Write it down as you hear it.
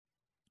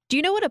Do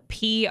you know what a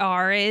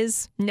PR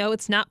is? No,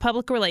 it's not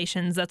public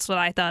relations. That's what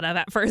I thought of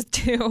at first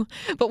too.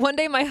 But one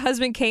day my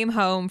husband came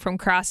home from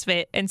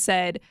CrossFit and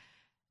said,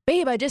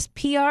 "Babe, I just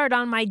PR'd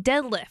on my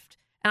deadlift."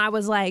 And I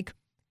was like,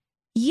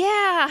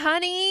 "Yeah,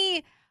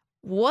 honey,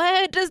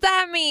 what does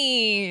that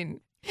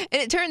mean?"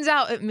 And it turns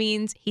out it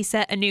means he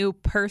set a new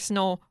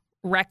personal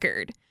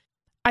record.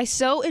 I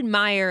so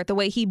admire the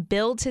way he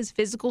builds his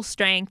physical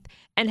strength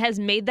and has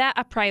made that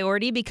a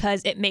priority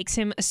because it makes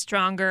him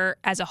stronger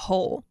as a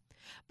whole.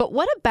 But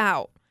what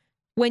about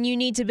when you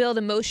need to build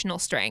emotional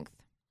strength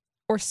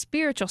or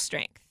spiritual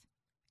strength?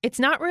 It's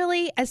not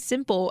really as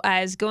simple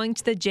as going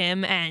to the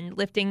gym and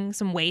lifting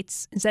some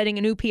weights and setting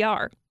a new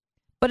PR,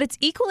 but it's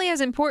equally as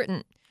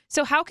important.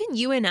 So how can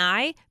you and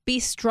I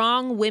be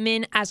strong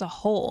women as a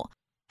whole?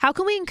 How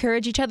can we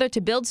encourage each other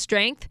to build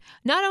strength,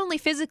 not only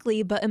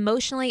physically, but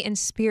emotionally and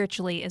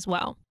spiritually as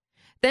well?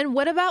 Then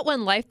what about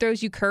when life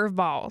throws you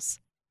curveballs?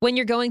 When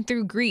you're going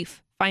through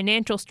grief,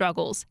 financial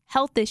struggles,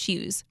 health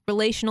issues,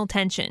 relational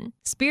tension,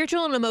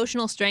 spiritual and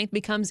emotional strength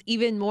becomes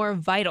even more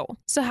vital.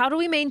 So how do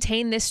we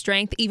maintain this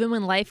strength even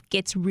when life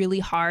gets really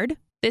hard?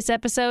 This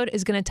episode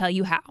is going to tell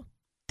you how.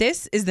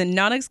 This is the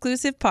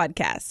Non-Exclusive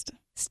Podcast.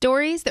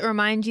 Stories that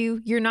remind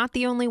you you're not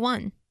the only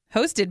one.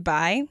 Hosted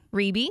by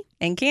Rebe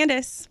and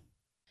Candace.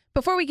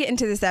 Before we get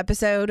into this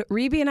episode,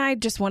 Rebe and I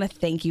just want to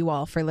thank you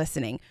all for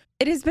listening.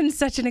 It has been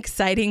such an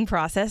exciting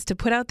process to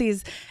put out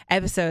these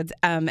episodes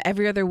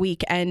every other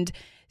week and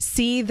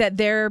see that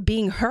they're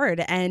being heard,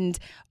 and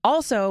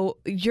also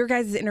your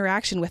guys'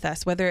 interaction with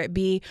us, whether it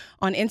be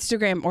on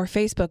Instagram or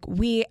Facebook.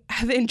 We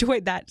have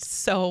enjoyed that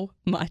so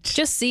much.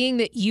 Just seeing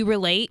that you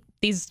relate,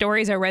 these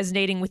stories are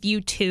resonating with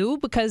you too,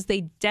 because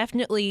they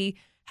definitely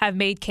have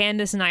made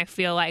Candace and I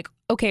feel like,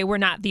 okay, we're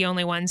not the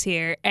only ones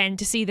here. And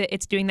to see that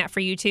it's doing that for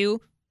you too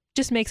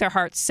just makes our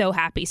hearts so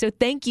happy. So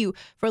thank you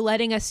for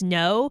letting us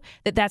know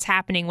that that's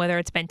happening, whether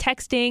it's been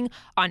texting,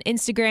 on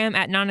Instagram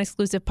at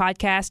Non-Exclusive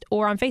Podcast,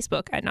 or on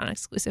Facebook at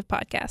Non-Exclusive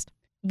Podcast.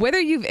 Whether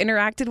you've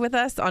interacted with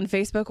us on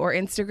Facebook or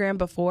Instagram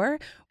before,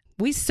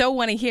 we so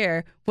want to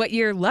hear what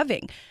you're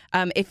loving.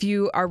 If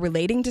you are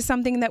relating to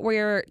something that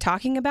we're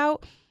talking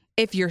about,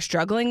 if you're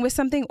struggling with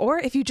something, or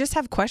if you just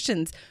have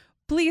questions,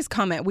 please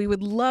comment. We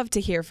would love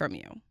to hear from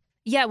you.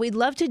 Yeah, we'd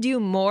love to do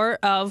more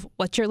of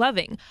what you're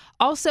loving.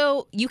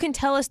 Also, you can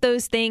tell us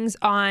those things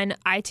on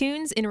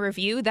iTunes in a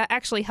review. That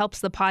actually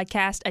helps the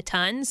podcast a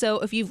ton. So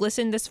if you've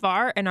listened this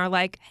far and are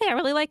like, hey, I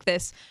really like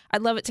this,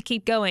 I'd love it to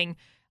keep going,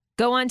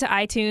 go on to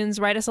iTunes,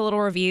 write us a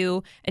little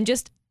review, and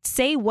just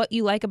say what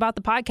you like about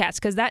the podcast,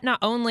 because that not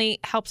only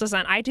helps us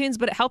on iTunes,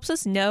 but it helps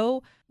us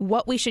know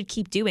what we should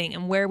keep doing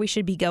and where we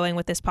should be going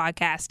with this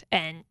podcast,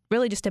 and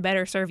really just to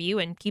better serve you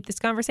and keep this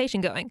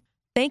conversation going.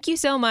 Thank you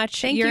so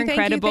much. You're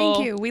incredible.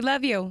 Thank you. We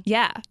love you.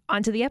 Yeah.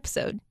 On to the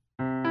episode.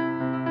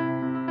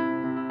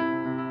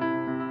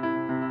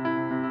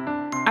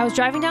 I was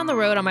driving down the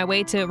road on my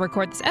way to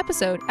record this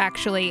episode,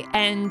 actually,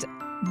 and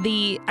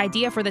the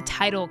idea for the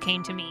title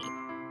came to me,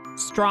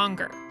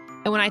 Stronger.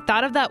 And when I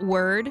thought of that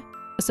word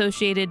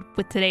associated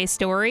with today's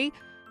story,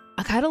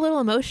 I got a little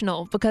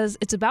emotional because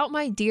it's about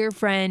my dear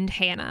friend,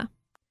 Hannah.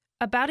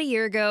 About a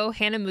year ago,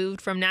 Hannah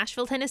moved from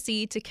Nashville,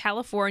 Tennessee to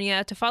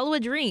California to follow a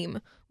dream,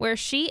 where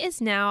she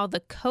is now the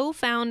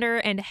co-founder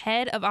and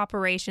head of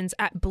operations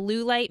at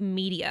Blue Light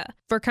Media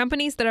for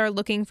companies that are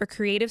looking for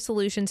creative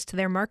solutions to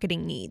their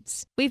marketing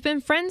needs. We've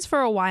been friends for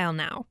a while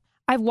now.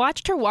 I've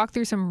watched her walk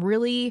through some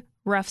really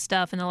rough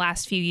stuff in the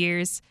last few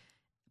years,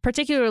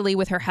 particularly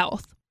with her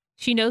health.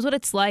 She knows what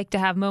it's like to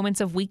have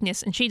moments of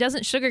weakness, and she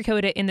doesn't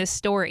sugarcoat it in this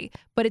story,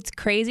 but it's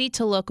crazy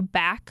to look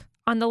back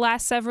on the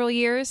last several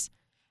years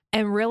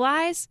and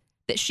realize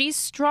that she's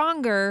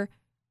stronger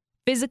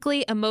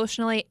physically,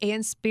 emotionally,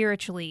 and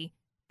spiritually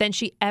than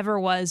she ever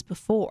was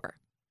before.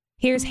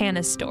 Here's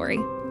Hannah's story.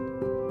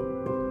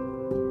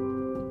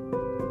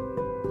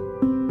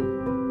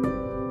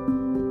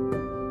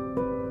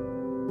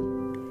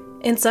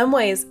 In some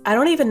ways, I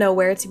don't even know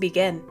where to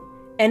begin.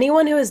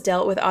 Anyone who has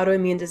dealt with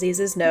autoimmune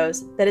diseases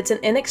knows that it's an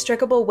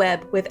inextricable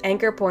web with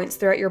anchor points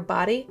throughout your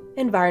body,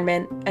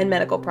 environment, and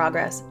medical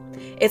progress.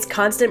 It's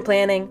constant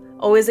planning,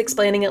 always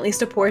explaining at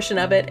least a portion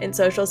of it in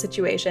social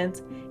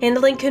situations,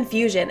 handling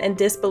confusion and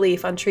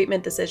disbelief on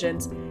treatment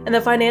decisions, and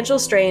the financial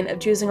strain of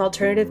choosing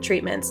alternative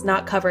treatments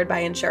not covered by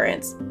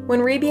insurance. When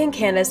Rebe and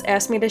Candace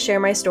asked me to share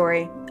my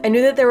story, I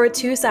knew that there were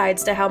two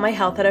sides to how my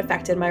health had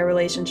affected my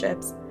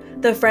relationships.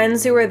 The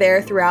friends who were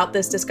there throughout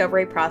this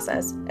discovery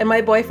process, and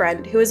my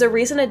boyfriend, who is a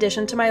recent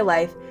addition to my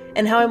life,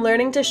 and how I'm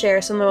learning to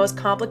share some of the most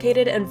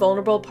complicated and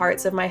vulnerable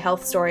parts of my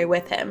health story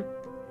with him.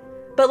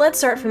 But let's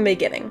start from the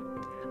beginning.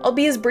 I'll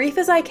be as brief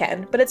as I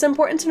can, but it's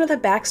important to know the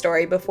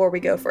backstory before we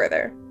go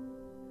further.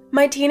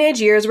 My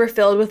teenage years were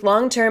filled with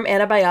long-term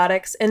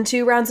antibiotics and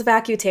 2 rounds of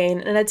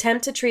Accutane in an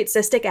attempt to treat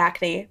cystic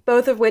acne,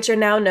 both of which are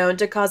now known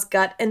to cause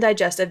gut and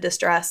digestive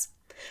distress.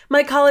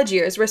 My college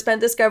years were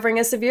spent discovering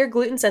a severe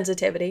gluten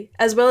sensitivity,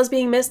 as well as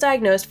being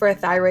misdiagnosed for a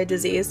thyroid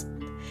disease.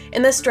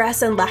 In the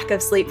stress and lack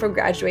of sleep from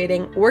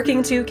graduating,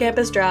 working 2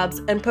 campus jobs,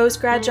 and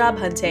post-grad job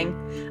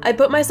hunting, I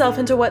put myself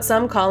into what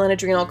some call an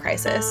adrenal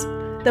crisis.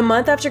 The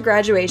month after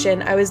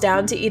graduation, I was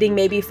down to eating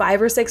maybe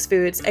 5 or 6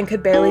 foods and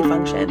could barely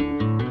function.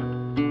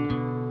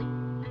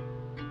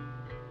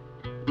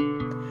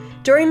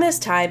 During this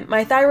time,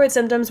 my thyroid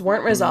symptoms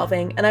weren't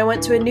resolving, and I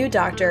went to a new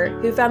doctor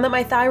who found that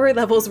my thyroid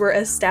levels were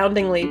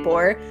astoundingly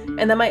poor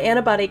and that my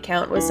antibody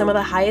count was some of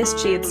the highest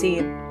she had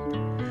seen.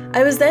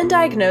 I was then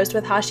diagnosed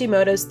with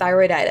Hashimoto's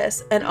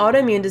thyroiditis, an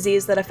autoimmune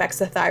disease that affects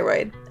the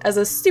thyroid. As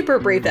a super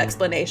brief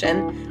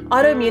explanation,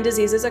 autoimmune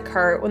diseases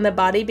occur when the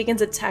body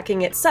begins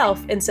attacking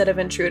itself instead of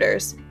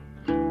intruders.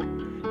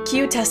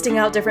 Cue testing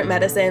out different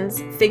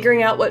medicines,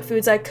 figuring out what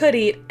foods I could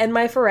eat, and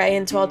my foray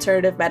into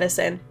alternative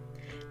medicine.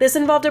 This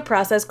involved a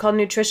process called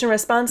nutrition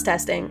response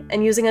testing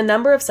and using a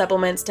number of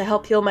supplements to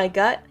help heal my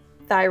gut,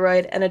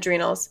 thyroid, and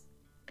adrenals.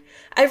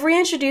 I've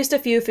reintroduced a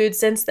few foods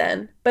since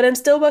then, but I'm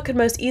still what could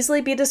most easily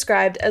be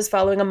described as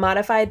following a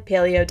modified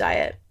paleo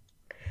diet.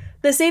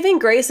 The saving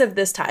grace of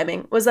this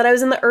timing was that I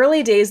was in the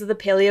early days of the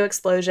paleo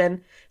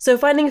explosion, so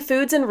finding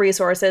foods and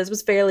resources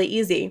was fairly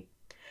easy.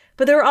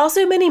 But there were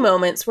also many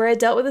moments where I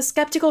dealt with the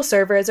skeptical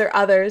servers or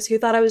others who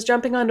thought I was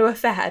jumping onto a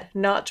fad,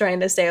 not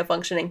trying to stay a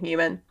functioning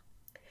human.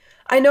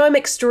 I know I'm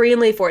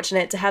extremely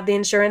fortunate to have the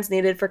insurance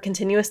needed for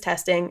continuous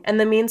testing and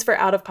the means for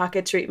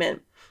out-of-pocket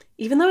treatment,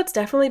 even though it's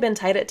definitely been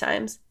tight at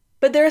times.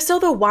 But there are still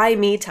the why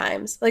me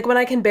times, like when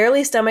I can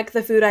barely stomach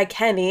the food I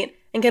can eat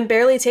and can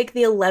barely take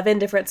the 11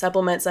 different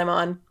supplements I'm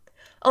on,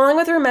 along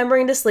with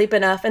remembering to sleep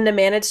enough and to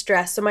manage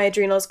stress so my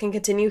adrenals can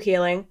continue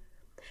healing,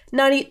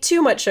 not eat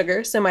too much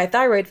sugar so my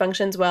thyroid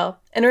functions well,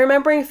 and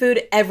remembering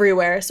food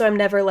everywhere so I'm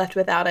never left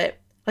without it,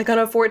 like on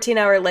a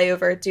 14-hour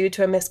layover due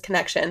to a missed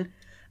connection.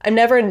 I'm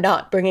never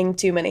not bringing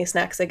too many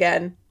snacks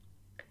again.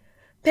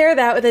 Pair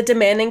that with a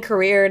demanding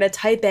career and a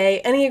Type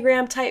A,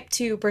 Enneagram Type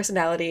 2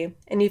 personality,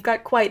 and you've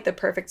got quite the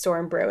perfect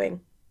storm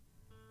brewing.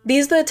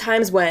 These are the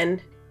times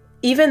when,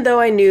 even though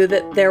I knew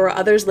that there were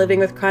others living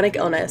with chronic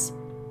illness,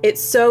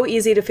 it's so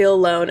easy to feel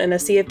alone in a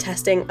sea of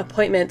testing,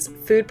 appointments,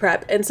 food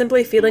prep, and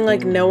simply feeling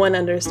like no one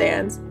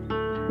understands.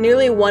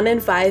 Nearly 1 in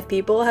 5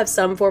 people have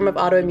some form of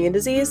autoimmune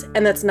disease,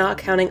 and that's not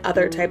counting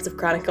other types of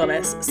chronic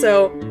illness,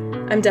 so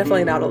I'm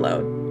definitely not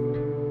alone.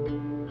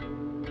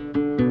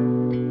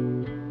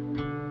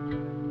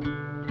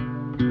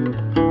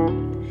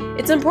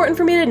 It's important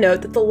for me to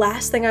note that the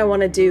last thing I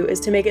want to do is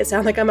to make it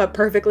sound like I'm a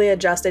perfectly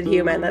adjusted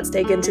human that's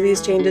taken to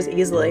these changes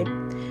easily.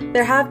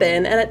 There have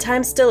been, and at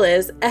times still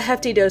is, a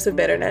hefty dose of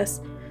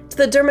bitterness. To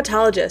the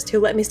dermatologist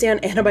who let me stay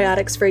on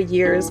antibiotics for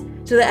years,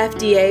 to the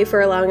FDA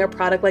for allowing a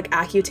product like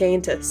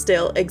Accutane to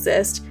still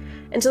exist,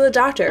 and to the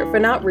doctor for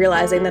not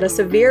realizing that a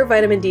severe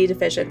vitamin D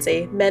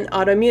deficiency meant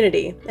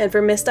autoimmunity and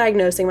for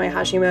misdiagnosing my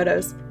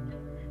Hashimoto's.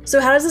 So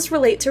how does this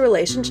relate to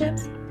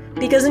relationships?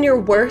 Because in your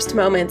worst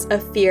moments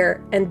of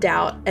fear and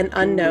doubt and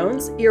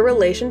unknowns, your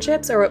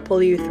relationships are what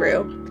pull you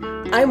through.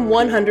 I'm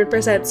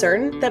 100%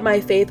 certain that my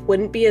faith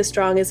wouldn't be as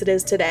strong as it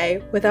is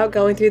today without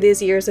going through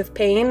these years of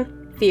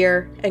pain,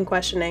 fear, and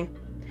questioning.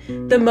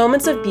 The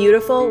moments of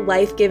beautiful,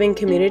 life-giving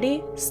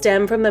community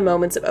stem from the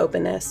moments of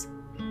openness.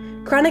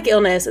 Chronic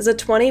illness is a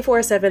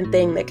 24/7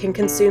 thing that can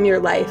consume your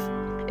life.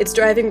 It's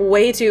driving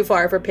way too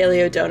far for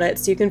paleo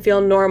donuts so you can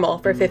feel normal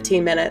for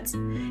 15 minutes.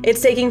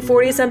 It's taking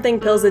 40-something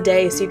pills a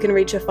day so you can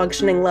reach a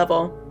functioning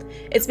level.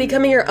 It's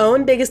becoming your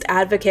own biggest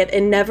advocate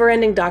in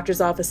never-ending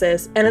doctor's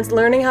offices, and it's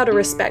learning how to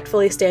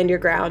respectfully stand your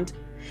ground.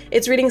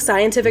 It's reading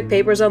scientific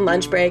papers on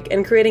lunch break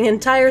and creating an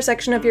entire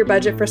section of your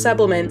budget for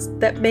supplements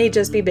that may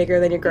just be bigger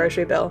than your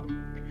grocery bill.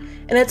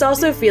 And it's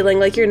also feeling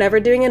like you're never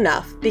doing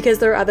enough because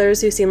there are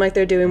others who seem like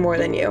they're doing more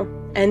than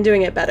you, and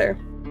doing it better.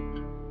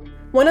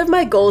 One of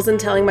my goals in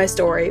telling my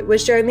story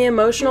was sharing the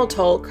emotional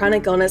toll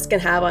chronic illness can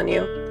have on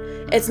you.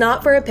 It's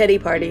not for a pity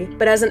party,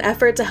 but as an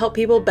effort to help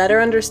people better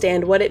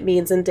understand what it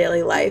means in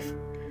daily life.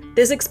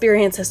 This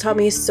experience has taught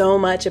me so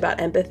much about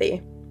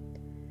empathy.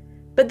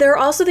 But there are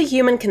also the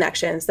human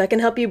connections that can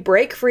help you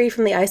break free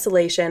from the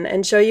isolation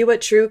and show you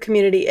what true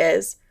community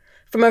is.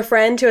 From a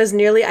friend who has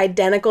nearly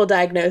identical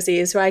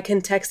diagnoses who I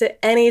can text at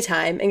any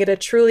time and get a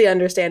truly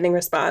understanding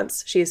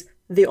response. She's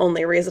the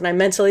only reason I'm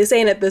mentally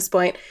sane at this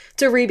point,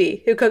 to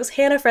Rebe, who cooks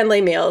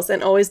Hannah-friendly meals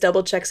and always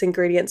double-checks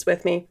ingredients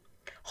with me.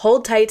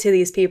 Hold tight to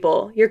these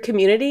people. Your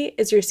community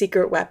is your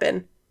secret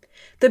weapon.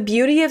 The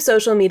beauty of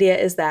social media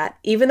is that,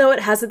 even though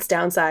it has its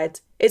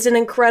downsides, it's an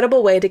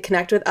incredible way to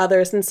connect with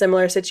others in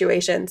similar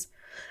situations.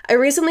 I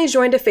recently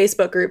joined a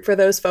Facebook group for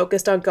those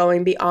focused on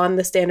going beyond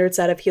the standard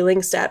set of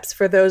healing steps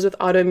for those with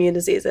autoimmune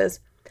diseases.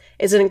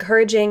 It's an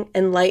encouraging,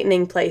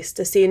 enlightening place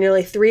to see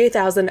nearly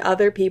 3,000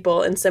 other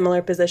people in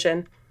similar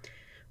position.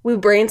 We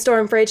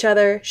brainstorm for each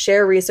other,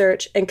 share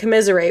research, and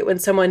commiserate when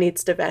someone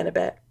needs to vent a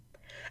bit.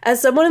 As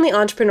someone in the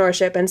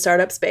entrepreneurship and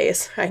startup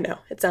space, I know,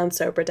 it sounds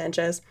so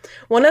pretentious,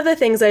 one of the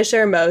things I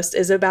share most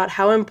is about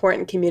how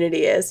important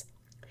community is.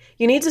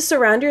 You need to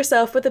surround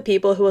yourself with the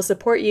people who will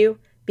support you,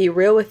 be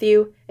real with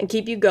you, and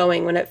keep you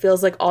going when it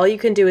feels like all you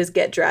can do is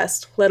get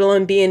dressed, let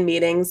alone be in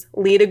meetings,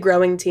 lead a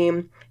growing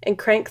team, and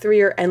crank through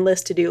your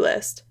endless to-do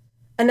list.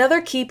 Another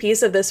key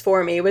piece of this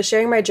for me was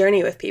sharing my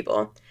journey with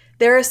people.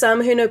 There are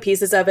some who know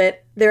pieces of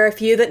it, there are a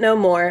few that know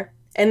more,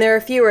 and there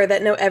are fewer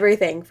that know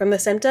everything from the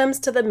symptoms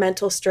to the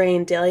mental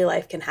strain daily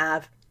life can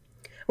have.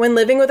 When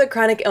living with a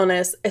chronic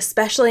illness,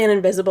 especially an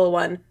invisible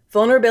one,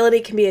 vulnerability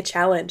can be a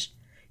challenge.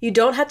 You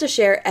don't have to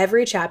share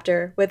every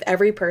chapter with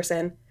every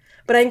person,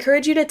 but I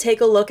encourage you to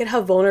take a look at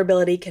how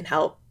vulnerability can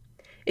help.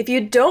 If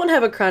you don't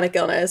have a chronic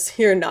illness,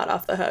 you're not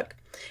off the hook.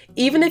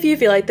 Even if you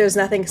feel like there's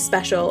nothing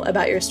special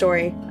about your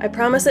story, I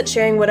promise that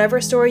sharing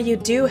whatever story you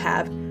do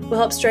have will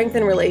help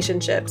strengthen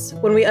relationships.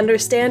 When we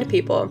understand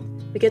people,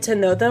 we get to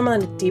know them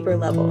on a deeper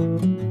level.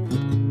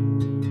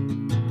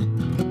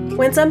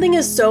 When something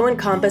is so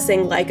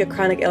encompassing like a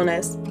chronic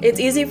illness, it's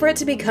easy for it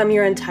to become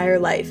your entire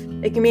life.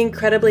 It can be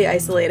incredibly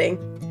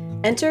isolating.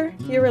 Enter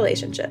your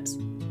relationships.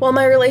 While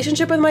my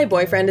relationship with my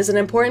boyfriend is an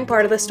important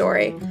part of the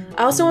story,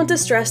 I also want to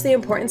stress the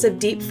importance of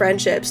deep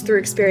friendships through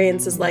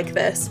experiences like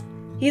this.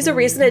 He's a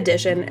recent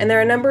addition, and there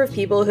are a number of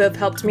people who have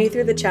helped me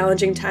through the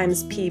challenging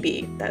times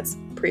PB, that's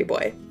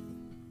pre-boy.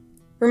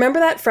 Remember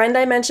that friend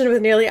I mentioned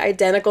with nearly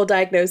identical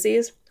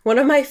diagnoses? One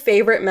of my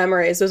favorite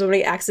memories was when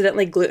we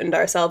accidentally glutened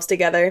ourselves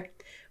together.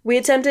 We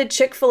attempted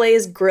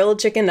Chick-fil-A's grilled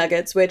chicken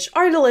nuggets, which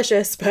are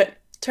delicious, but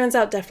turns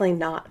out definitely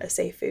not a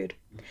safe food.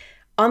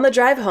 On the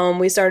drive home,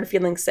 we started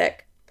feeling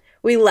sick.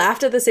 We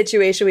laughed at the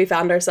situation we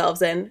found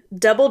ourselves in,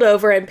 doubled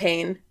over in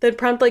pain, then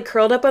promptly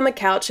curled up on the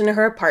couch in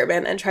her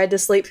apartment and tried to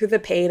sleep through the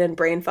pain and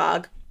brain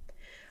fog.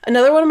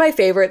 Another one of my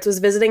favorites was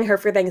visiting her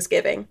for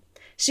Thanksgiving.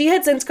 She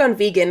had since gone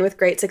vegan with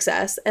great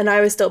success, and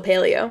I was still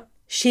paleo.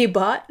 She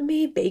bought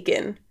me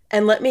bacon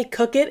and let me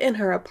cook it in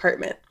her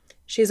apartment.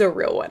 She's a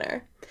real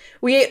winner.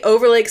 We ate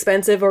overly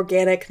expensive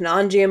organic,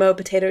 non-GMO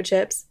potato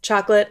chips,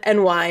 chocolate,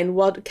 and wine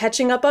while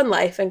catching up on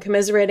life and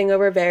commiserating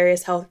over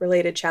various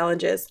health-related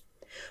challenges.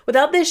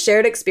 Without this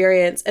shared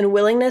experience and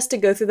willingness to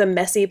go through the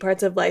messy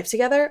parts of life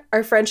together,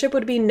 our friendship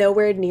would be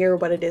nowhere near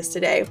what it is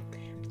today.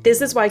 This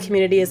is why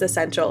community is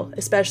essential,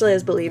 especially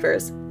as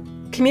believers.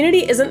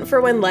 Community isn't for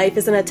when life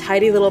is in a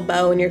tidy little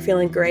bow and you're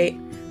feeling great.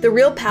 The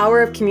real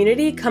power of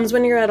community comes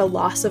when you're at a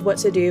loss of what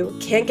to do,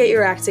 can't get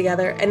your act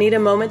together, and need a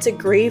moment to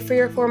grieve for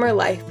your former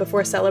life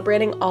before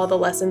celebrating all the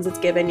lessons it's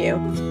given you.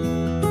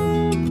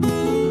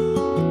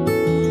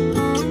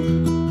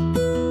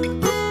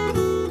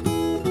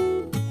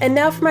 And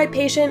now for my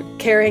patient,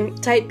 caring,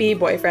 type B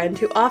boyfriend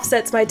who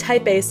offsets my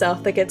type A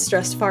self that gets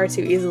stressed far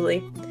too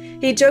easily.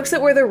 He jokes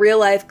that we're the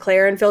real-life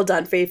Claire and Phil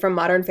Dunphy from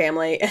Modern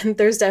Family, and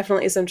there's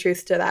definitely some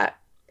truth to that.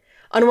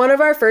 On one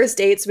of our first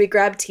dates, we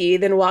grabbed tea,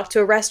 then walked to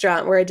a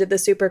restaurant where I did the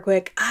super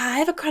quick, I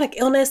have a chronic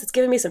illness, it's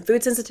giving me some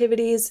food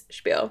sensitivities,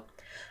 spiel.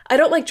 I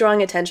don't like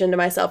drawing attention to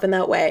myself in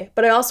that way,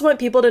 but I also want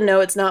people to know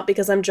it's not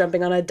because I'm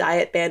jumping on a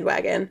diet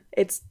bandwagon.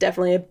 It's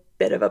definitely a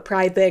bit of a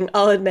pride thing,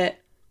 I'll admit.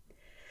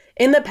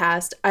 In the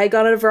past, I had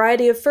gone on a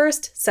variety of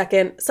first,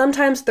 second,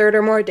 sometimes third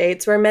or more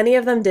dates where many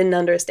of them didn't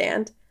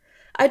understand.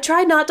 I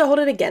tried not to hold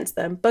it against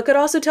them, but could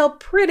also tell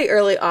pretty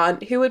early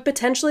on who would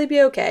potentially be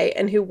okay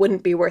and who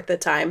wouldn't be worth the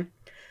time.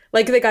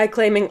 Like the guy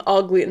claiming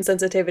all gluten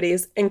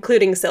sensitivities,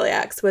 including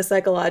celiacs, was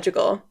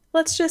psychological.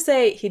 Let's just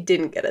say he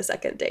didn't get a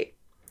second date.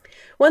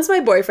 Once my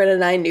boyfriend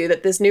and I knew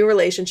that this new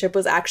relationship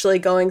was actually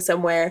going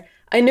somewhere,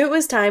 I knew it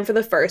was time for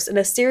the first in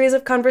a series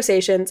of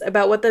conversations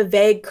about what the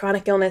vague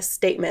chronic illness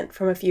statement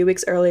from a few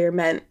weeks earlier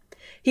meant.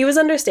 He was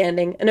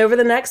understanding, and over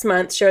the next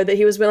month showed that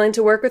he was willing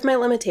to work with my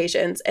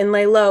limitations and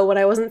lay low when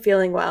I wasn't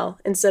feeling well,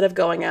 instead of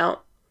going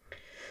out.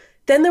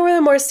 Then there were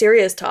the more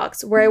serious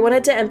talks, where I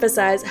wanted to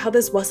emphasize how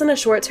this wasn't a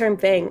short-term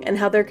thing and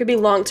how there could be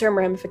long-term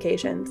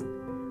ramifications.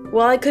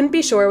 While I couldn't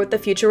be sure what the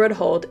future would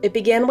hold, it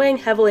began weighing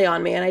heavily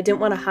on me and I didn't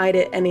want to hide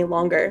it any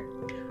longer.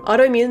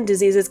 Autoimmune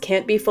diseases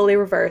can't be fully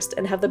reversed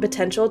and have the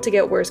potential to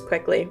get worse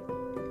quickly.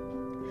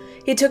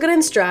 He took it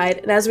in stride,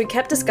 and as we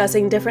kept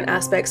discussing different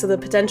aspects of the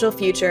potential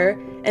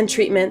future and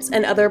treatments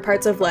and other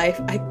parts of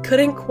life, I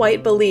couldn't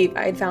quite believe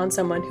I had found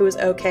someone who was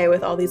okay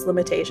with all these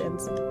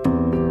limitations.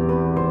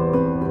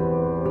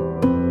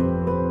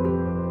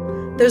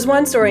 There's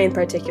one story in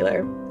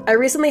particular. I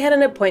recently had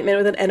an appointment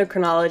with an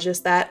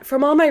endocrinologist that,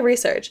 from all my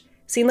research,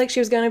 seemed like she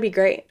was going to be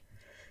great.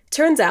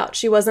 Turns out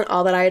she wasn't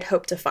all that I had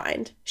hoped to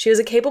find. She was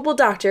a capable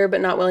doctor,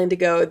 but not willing to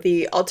go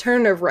the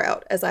alternative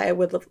route as I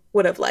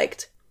would have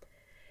liked.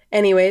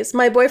 Anyways,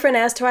 my boyfriend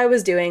asked how I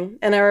was doing,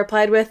 and I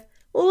replied with,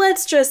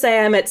 let's just say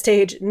I'm at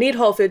stage, need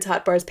Whole Foods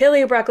hot bars,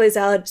 paleo broccoli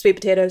salad, sweet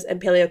potatoes,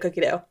 and paleo cookie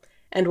dough,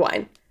 and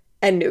wine,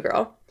 and New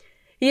Girl.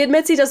 He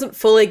admits he doesn't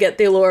fully get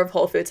the allure of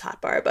Whole Foods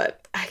hot bar,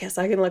 but I guess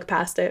I can look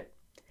past it.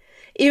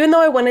 Even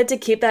though I wanted to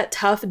keep that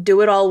tough,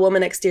 do-it-all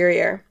woman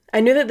exterior,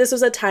 I knew that this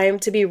was a time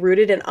to be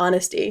rooted in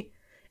honesty.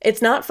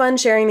 It's not fun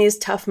sharing these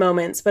tough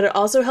moments, but it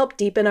also helped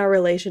deepen our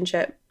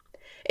relationship.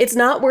 It's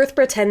not worth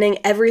pretending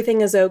everything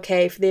is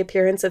okay for the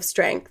appearance of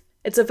strength.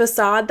 It's a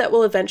facade that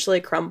will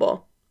eventually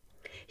crumble.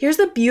 Here's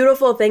the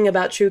beautiful thing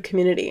about true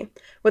community.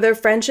 Whether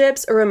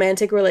friendships or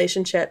romantic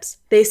relationships,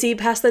 they see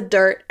past the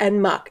dirt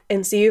and muck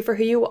and see you for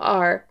who you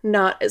are,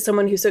 not as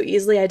someone who so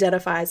easily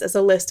identifies as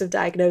a list of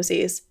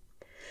diagnoses.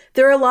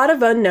 There are a lot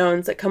of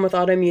unknowns that come with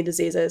autoimmune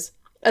diseases.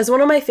 As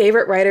one of my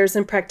favorite writers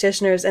and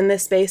practitioners in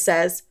this space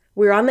says,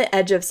 we're on the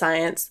edge of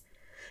science.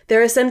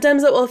 There are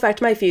symptoms that will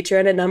affect my future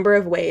in a number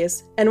of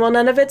ways, and while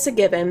none of it's a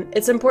given,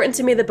 it's important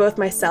to me that both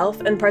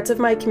myself and parts of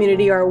my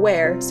community are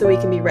aware so we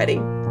can be ready.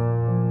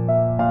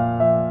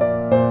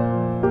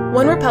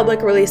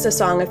 OneRepublic released a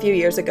song a few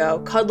years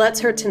ago called Let's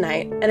Hurt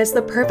Tonight, and it's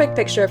the perfect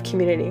picture of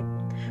community.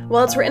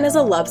 While it's written as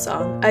a love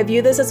song, I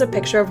view this as a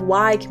picture of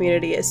why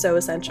community is so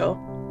essential.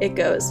 It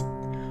goes,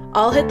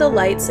 "I'll hit the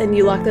lights and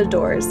you lock the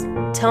doors.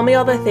 Tell me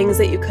all the things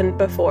that you couldn't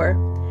before.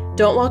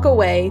 Don't walk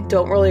away,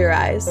 don't roll your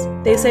eyes.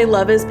 They say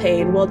love is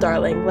pain, well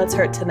darling, let's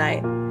hurt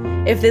tonight.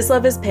 If this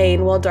love is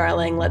pain, well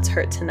darling, let's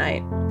hurt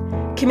tonight."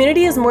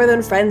 Community is more than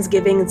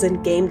friendsgivings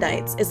and game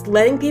nights. It's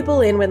letting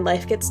people in when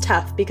life gets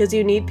tough because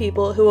you need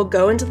people who will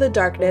go into the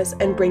darkness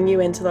and bring you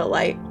into the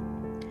light.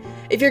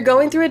 If you're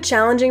going through a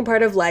challenging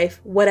part of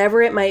life,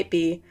 whatever it might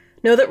be,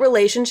 know that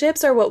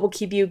relationships are what will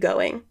keep you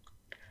going.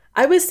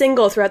 I was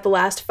single throughout the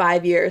last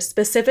 5 years,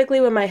 specifically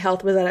when my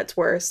health was at its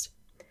worst.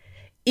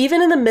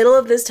 Even in the middle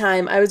of this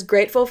time, I was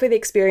grateful for the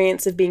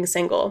experience of being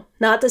single.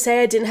 Not to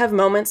say I didn't have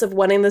moments of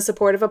wanting the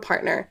support of a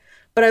partner,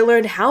 but I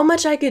learned how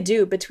much I could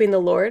do between the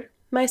Lord,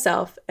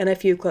 myself, and a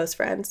few close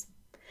friends.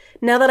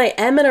 Now that I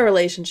am in a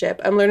relationship,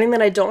 I'm learning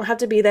that I don't have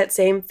to be that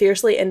same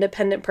fiercely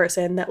independent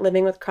person that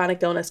living with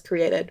chronic illness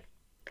created.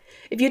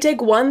 If you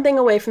take one thing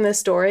away from this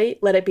story,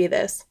 let it be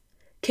this.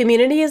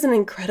 Community is an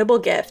incredible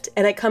gift,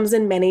 and it comes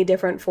in many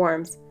different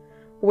forms.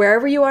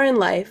 Wherever you are in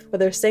life,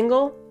 whether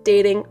single,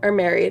 dating, or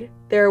married,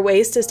 there are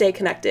ways to stay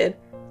connected.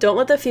 Don't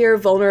let the fear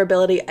of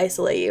vulnerability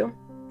isolate you.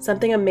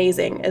 Something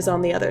amazing is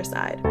on the other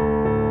side.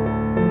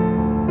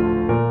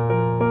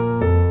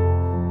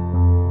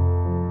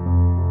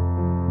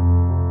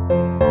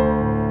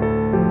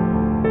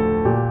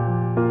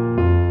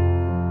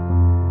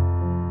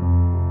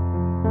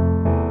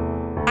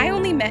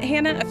 Met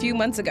Hannah a few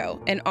months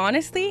ago, and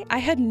honestly, I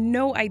had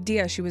no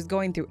idea she was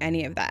going through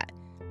any of that.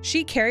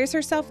 She carries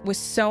herself with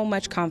so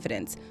much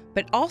confidence,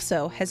 but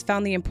also has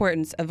found the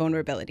importance of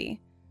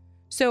vulnerability.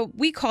 So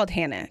we called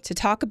Hannah to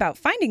talk about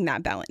finding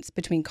that balance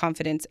between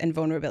confidence and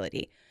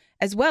vulnerability,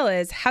 as well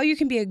as how you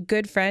can be a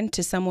good friend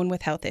to someone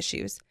with health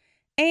issues,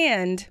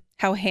 and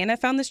how Hannah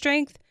found the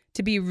strength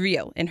to be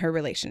real in her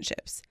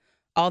relationships.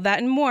 All that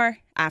and more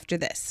after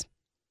this.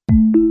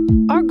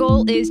 Our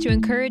goal is to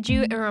encourage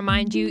you and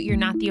remind you you're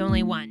not the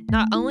only one.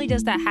 Not only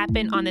does that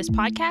happen on this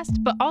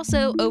podcast, but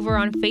also over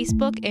on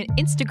Facebook and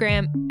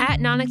Instagram at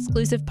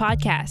Non-Exclusive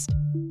Podcast.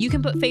 You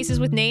can put faces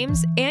with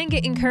names and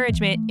get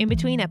encouragement in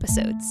between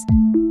episodes.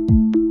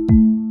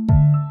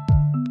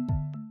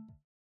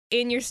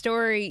 In your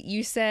story,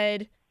 you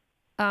said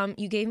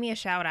you gave me a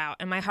shout out,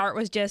 and my heart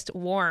was just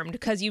warmed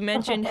because you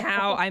mentioned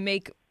how when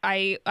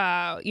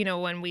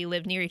we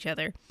lived near each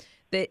other,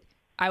 that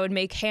I would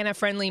make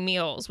Hannah-friendly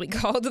meals, we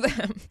called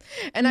them.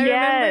 And I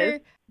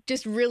remember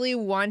just really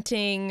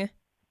wanting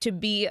to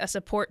be a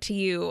support to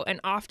you and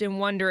often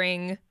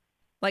wondering,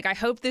 like, I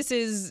hope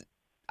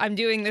I'm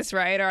doing this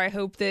right, or I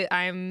hope that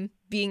I'm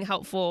being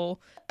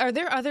helpful. Are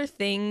there other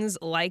things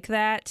like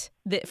that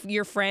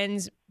your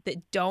friends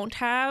that don't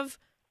have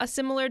a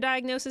similar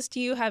diagnosis to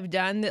you have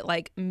done that,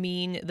 like,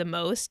 mean the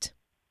most?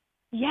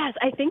 Yes,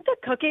 I think that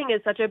cooking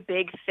is such a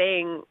big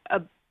thing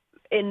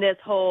in this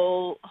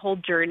whole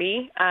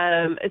journey,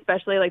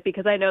 especially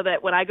because I know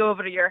that when I go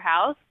over to your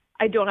house,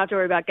 I don't have to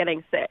worry about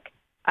getting sick.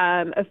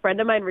 A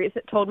friend of mine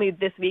told me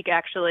this week,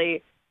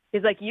 actually,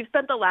 he's like, you've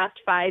spent the last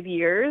 5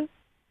 years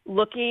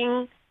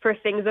looking for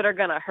things that are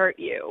going to hurt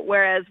you.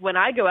 Whereas when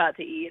I go out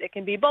to eat, it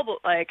can be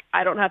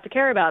I don't have to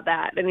care about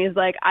that. And he's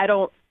like, I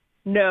don't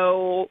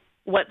know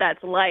what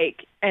that's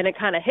like. And it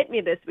kind of hit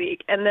me this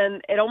week. And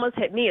then it almost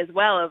hit me as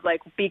well of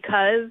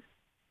because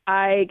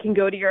I can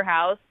go to your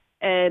house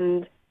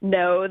and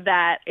know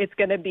that it's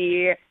going to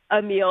be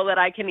a meal that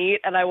I can eat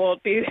and I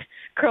won't be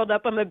curled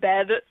up on the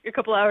bed a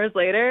couple hours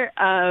later.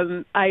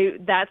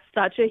 That's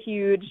such a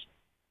huge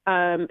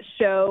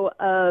show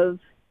of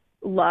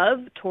love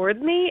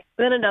towards me.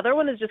 Then another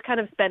one is just kind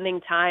of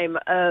spending time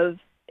of,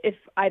 if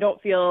I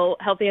don't feel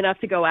healthy enough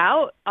to go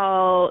out,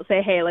 I'll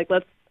say, hey,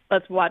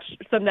 let's watch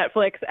some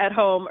Netflix at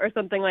home or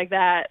something like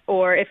that.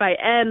 Or if I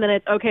am, then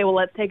it's okay, well,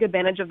 let's take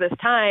advantage of this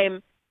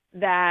time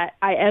that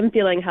I am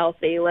feeling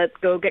healthy. Let's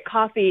go get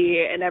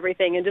coffee and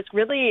everything. And just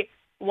really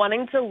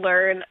wanting to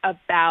learn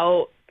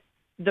about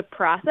the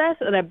process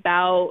and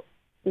about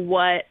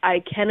what I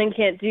can and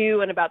can't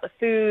do and about the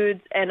foods.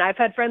 And I've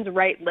had friends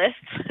write lists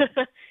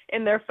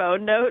in their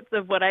phone notes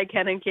of what I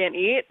can and can't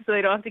eat so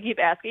they don't have to keep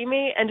asking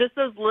me. And just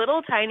those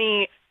little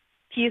tiny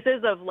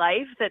pieces of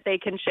life that they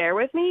can share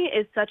with me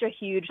is such a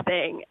huge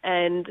thing.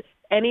 And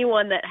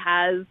anyone that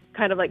has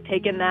kind of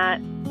taken that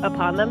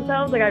upon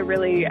themselves, I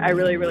really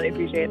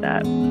appreciate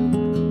that.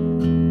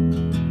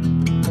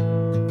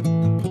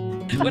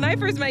 When I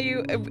first met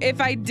you, if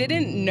I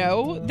didn't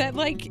know that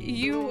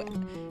you,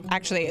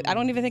 actually, I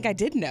don't even think I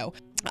did know.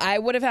 I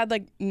would have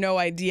had no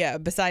idea,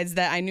 besides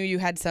that I knew you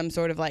had some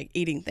sort of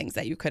eating things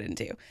that you couldn't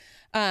do.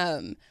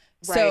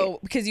 So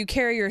because you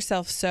carry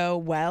yourself so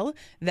well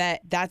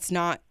that's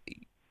not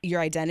your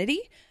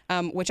identity,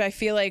 which I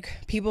feel like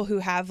people who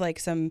have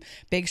some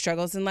big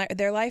struggles in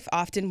their life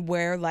often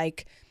wear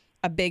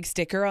a big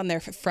sticker on their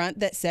front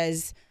that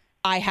says,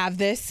 I have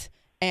this,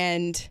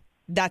 and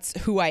that's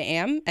who I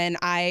am. And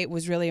I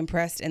was really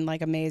impressed and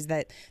like amazed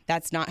that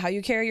that's not how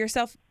you carry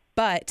yourself.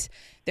 But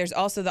there's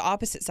also the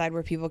opposite side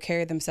where people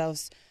carry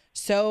themselves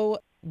so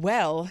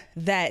well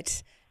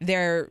that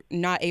they're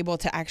not able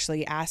to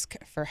actually ask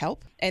for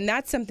help. And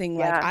that's something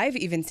like I've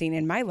even seen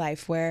in my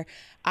life where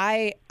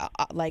I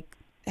like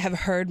have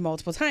heard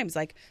multiple times,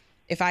 like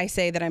if I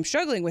say that I'm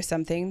struggling with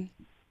something,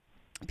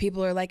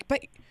 people are like,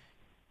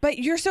 but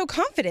you're so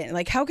confident.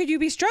 Like, how could you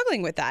be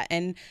struggling with that?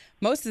 And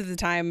most of the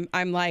time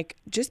I'm like,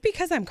 just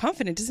because I'm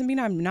confident doesn't mean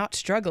I'm not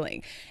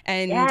struggling.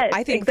 And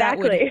I think that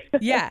would,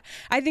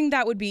 I think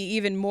that would be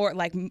even more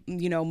like,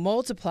 you know,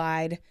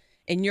 multiplied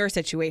in your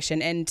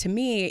situation. And to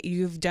me,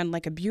 you've done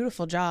like a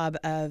beautiful job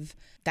of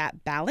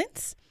that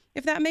balance,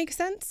 if that makes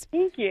sense.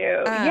 Thank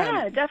you.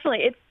 Yeah, definitely.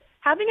 It's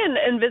having an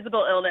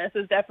invisible illness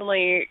is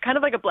definitely kind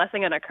of like a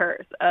blessing and a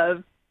curse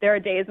of there are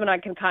days when I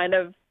can kind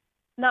of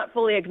not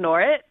fully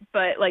ignore it,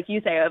 but like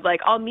you say, of like,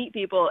 I'll meet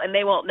people and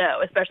they won't know,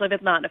 especially if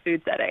it's not in a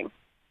food setting.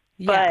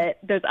 Yeah. But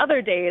there's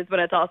other days when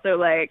it's also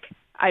like,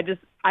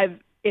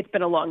 it's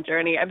been a long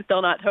journey. I'm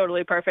still not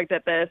totally perfect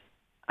at this.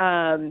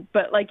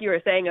 But like you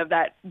were saying, of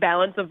that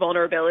balance of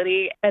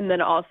vulnerability and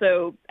then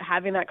also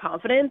having that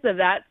confidence, of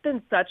that's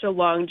been such a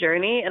long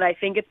journey. And I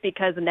think it's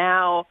because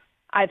now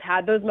I've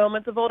had those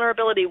moments of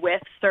vulnerability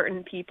with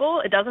certain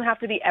people. It doesn't have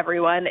to be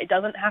everyone. It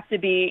doesn't have to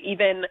be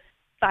even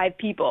 5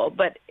 people.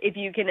 But if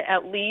you can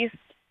at least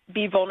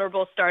be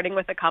vulnerable starting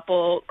with a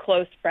couple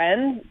close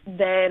friends,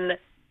 then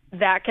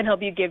that can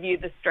help you give you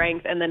the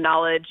strength and the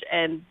knowledge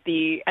and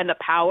the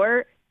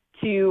power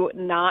to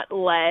not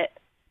let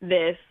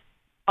this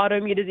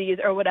autoimmune disease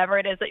or whatever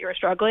it is that you're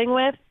struggling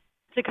with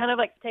to kind of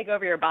like take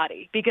over your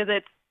body, because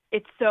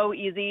it's so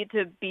easy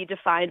to be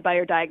defined by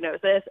your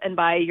diagnosis and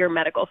by your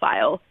medical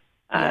file.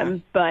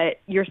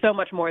 But you're so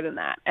much more than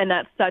that. And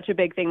that's such a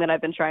big thing that I've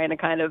been trying to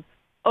kind of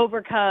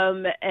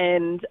overcome,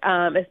 and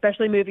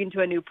especially moving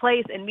to a new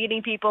place and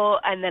meeting people.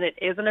 And then it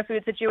isn't a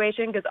food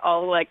situation because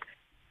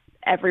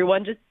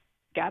everyone just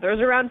gathers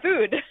around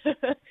food.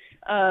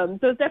 So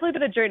it's definitely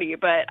been a journey,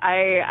 but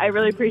I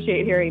really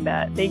appreciate hearing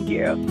that. Thank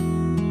you.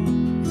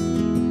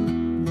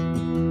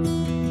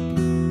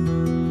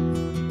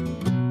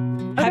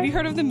 Have you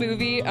heard of the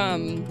movie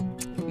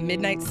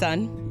Midnight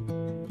Sun?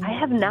 I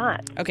have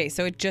not. Okay,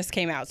 so it just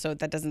came out, so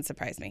that doesn't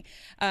surprise me.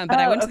 But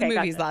I went to the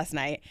movies last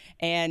night,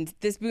 and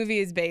this movie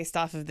is based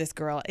off of this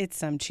girl. It's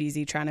some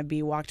cheesy trying to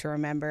be Walk to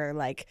Remember,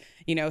 like,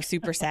 you know,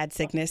 super sad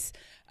sickness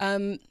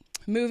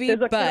movie.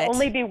 There can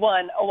only be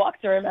one, A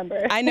Walk to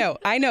Remember. I know.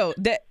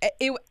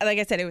 It, like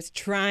I said, it was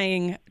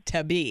trying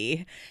to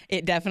be.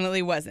 It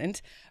definitely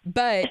wasn't.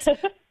 But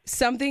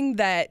something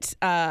that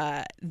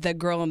the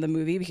girl in the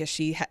movie, because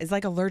she is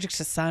like allergic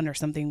to sun or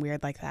something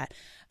weird like that,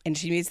 and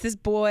she meets this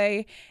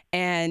boy,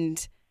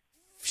 and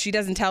she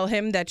doesn't tell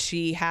him that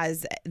she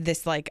has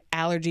this like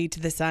allergy to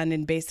the sun,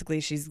 and basically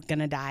she's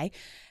gonna die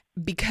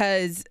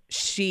because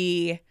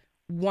she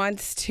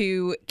wants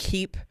to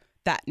keep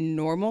that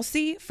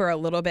normalcy for a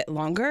little bit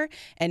longer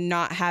and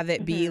not have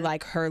it be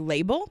like her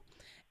label.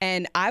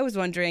 And I was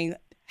wondering,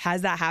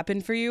 has that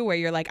happened for you where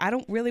you're like, I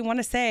don't really want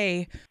to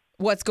say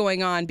what's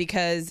going on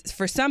because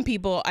for some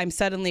people I'm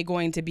suddenly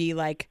going to be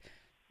like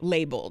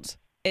labeled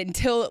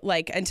until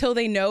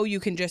they know you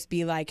can just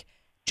be like,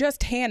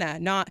 just Hannah,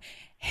 not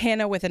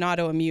Hannah with an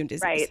autoimmune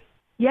disease. Right.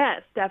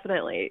 Yes,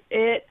 definitely.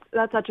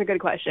 That's such a good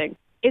question.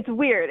 It's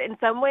weird. In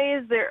some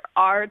ways, there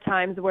are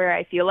times where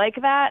I feel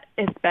like that,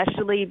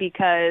 especially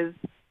because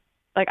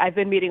like I've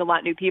been meeting a lot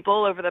of new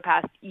people over the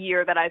past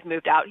year that I've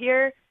moved out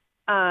here.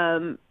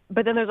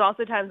 But then there's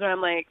also times where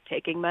I'm like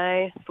taking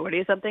my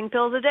 40-something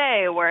pills a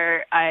day,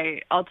 where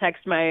I'll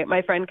text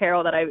my friend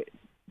Carol that I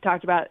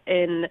talked about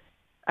in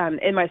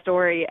my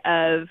story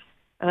of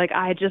like,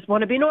 I just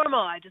want to be normal.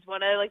 I just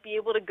want to like be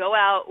able to go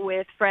out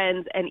with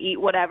friends and eat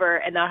whatever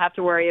and not have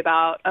to worry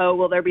about, oh,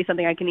 will there be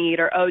something I can eat?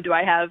 Or, oh, do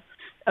I have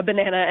a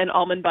banana and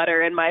almond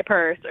butter in my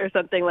purse or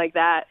something like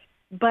that?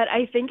 But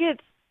I think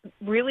it's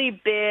really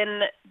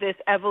been this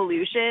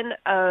evolution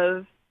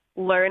of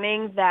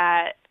learning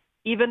that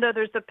even though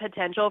there's the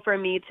potential for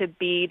me to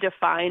be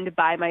defined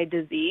by my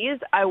disease,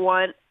 I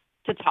want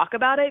to talk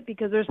about it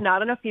because there's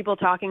not enough people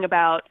talking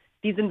about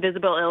these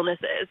invisible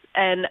illnesses.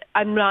 And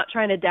I'm not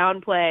trying to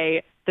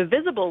downplay the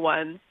visible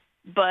ones,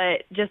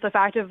 but just the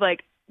fact of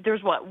like,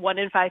 there's 1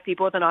 in 5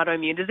 people with an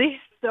autoimmune disease,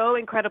 so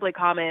incredibly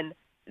common.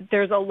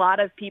 There's a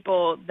lot of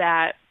people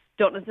that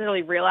don't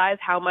necessarily realize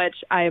how much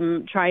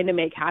I'm trying to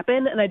make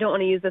happen. And I don't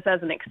want to use this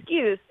as an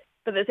excuse,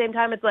 but at the same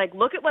time, it's like,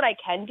 look at what I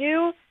can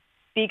do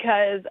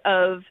because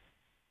of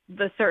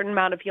the certain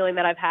amount of healing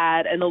that I've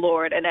had and the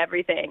Lord and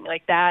everything.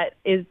 Like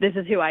this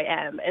is who I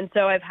am. And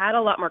so I've had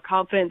a lot more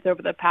confidence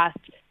over the past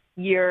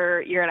year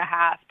and a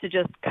half to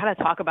just kind of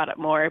talk about it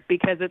more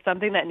because it's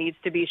something that needs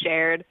to be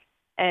shared.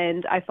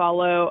 And I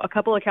follow a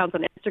couple accounts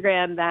on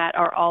Instagram that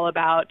are all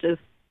about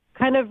just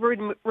kind of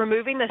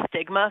removing the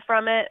stigma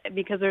from it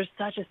because there's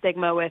such a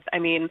stigma with,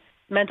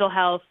 mental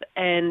health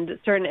and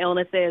certain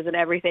illnesses and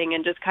everything,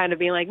 and just kind of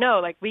being like, no,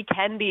 like we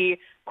can be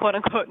quote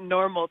unquote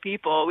normal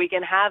people. We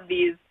can have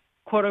these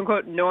quote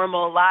unquote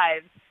normal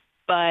lives,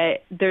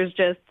 but there's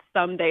just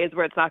some days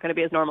where it's not going to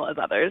be as normal as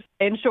others.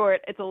 In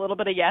short, it's a little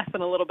bit of yes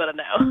and a little bit of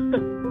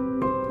no.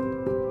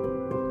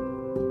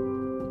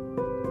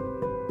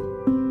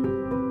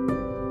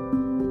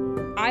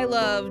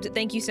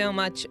 Thank you so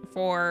much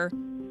for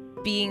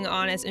being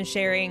honest and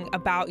sharing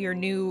about your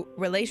new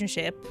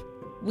relationship.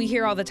 We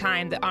hear all the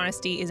time that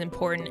honesty is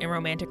important in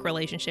romantic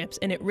relationships,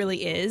 and it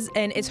really is.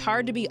 And it's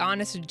hard to be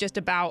honest just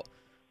about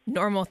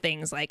normal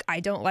things like, I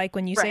don't like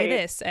when you say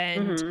this,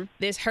 and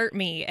this hurt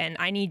me, and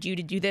I need you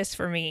to do this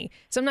for me.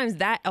 Sometimes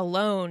that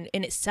alone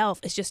in itself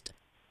is just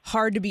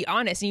hard to be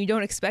honest, and you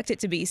don't expect it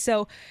to be.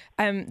 So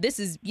this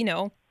is,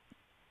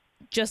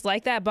 just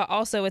like that, but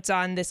also it's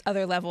on this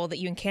other level that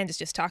you and Candace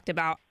just talked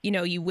about.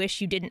 You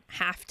wish you didn't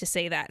have to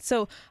say that.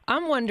 So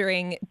I'm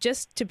wondering,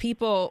 just to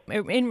people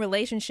in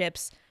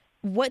relationships,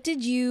 what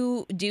did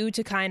you do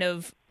to kind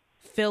of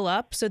fill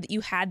up so that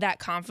you had that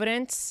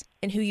confidence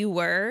in who you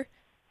were,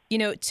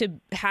 to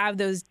have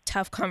those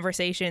tough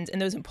conversations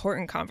and those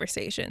important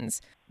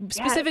conversations,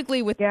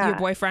 specifically with your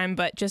boyfriend,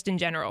 but just in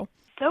general?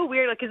 So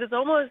weird, because it's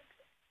almost,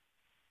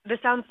 this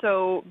sounds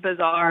so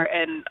bizarre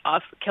and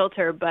off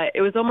kilter, but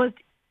it was almost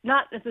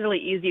not necessarily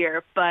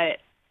easier, but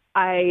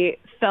I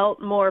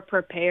felt more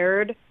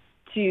prepared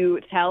to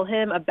tell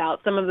him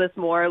about some of this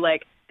more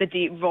like the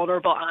deep,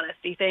 vulnerable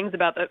honesty things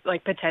about the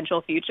like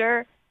potential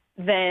future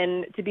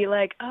than to be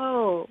like,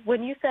 oh,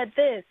 when you said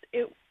this,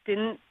 it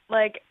didn't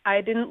like, I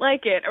didn't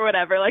like it or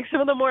whatever. Like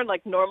some of the more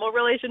like normal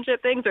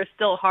relationship things are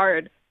still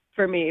hard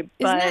for me.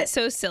 Isn't that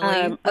so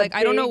silly?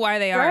 I don't know why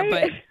they are,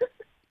 but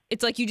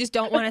it's like you just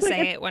don't want to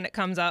say it when it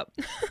comes up.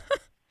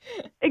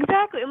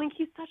 Exactly. I mean,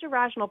 he's such a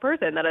rational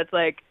person that it's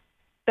like,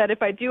 that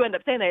if I do end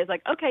up saying that, it's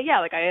like, okay, yeah,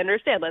 like I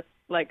understand. Let's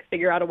like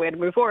figure out a way to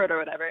move forward or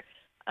whatever.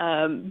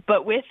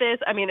 But with this,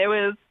 I mean, it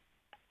was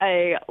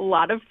a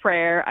lot of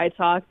prayer. I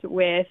talked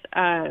with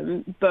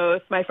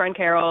both my friend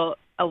Carol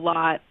a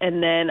lot,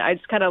 and then I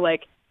just kind of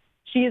like,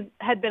 she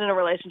had been in a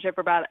relationship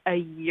for about a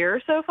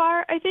year so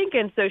far, I think,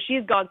 and so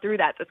she's gone through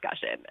that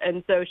discussion.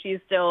 And so she's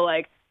still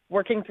like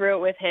working through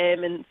it with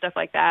him and stuff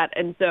like that.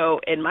 And so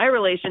in my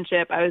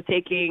relationship, I just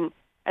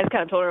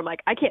kind of told her, I'm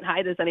like, I can't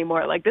hide this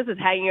anymore. Like, this is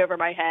hanging over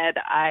my head.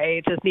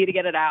 I just need to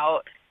get it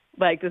out.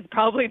 Like, this is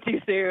probably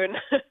too soon.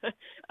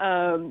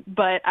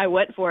 But I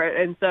went for it.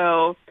 And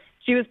so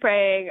she was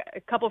praying. A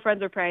couple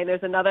friends were praying.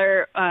 There's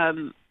another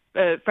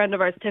a friend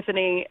of ours,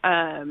 Tiffany.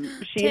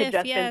 She had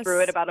just been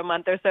through it about a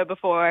month or so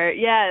before.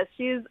 Yes,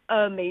 she's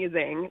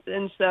amazing.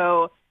 And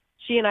so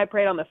she and I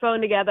prayed on the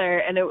phone together.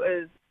 And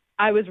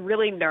I was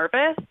really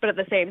nervous, but at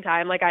the same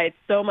time, like, I had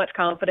so much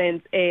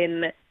confidence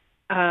in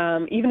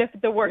even if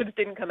the words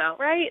didn't come out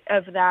right,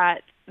 of that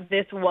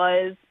this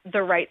was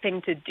the right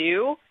thing to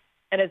do.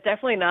 And it's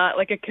definitely not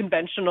like a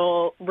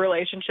conventional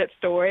relationship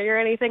story or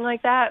anything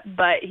like that,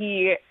 but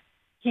he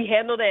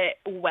handled it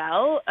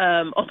well,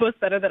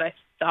 almost better than I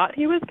thought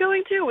he was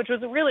going to, which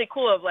was really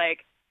cool of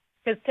like,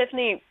 because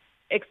Tiffany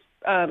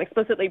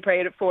explicitly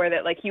prayed for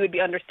that, like he would be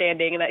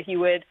understanding and that he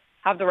would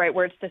have the right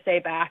words to say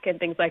back and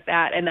things like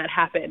that. And that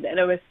happened. And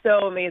it was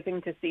so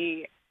amazing to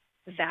see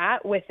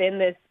that within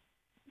this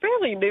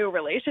fairly new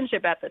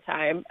relationship at the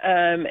time.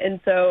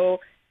 And so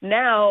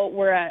now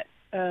we're at,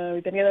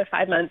 we've been together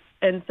 5 months.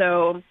 And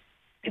so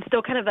it's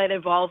still kind of that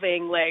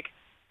evolving, like,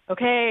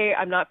 okay,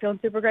 I'm not feeling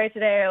super great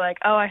today. Or like,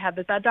 oh, I have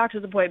this bad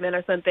doctor's appointment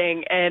or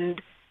something. And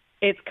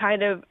it's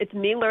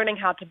me learning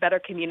how to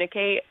better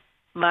communicate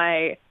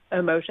my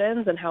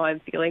emotions and how I'm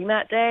feeling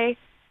that day.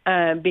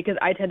 Because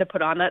I tend to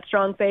put on that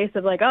strong face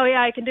of like, oh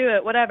yeah, I can do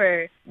it,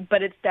 whatever.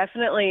 But it's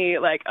definitely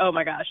like, oh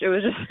my gosh, it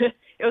was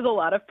a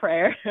lot of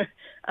prayer.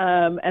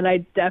 And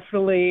I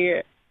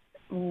definitely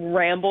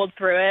rambled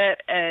through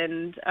it.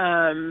 And,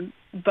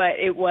 but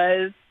it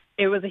was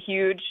a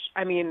huge,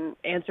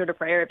 answer to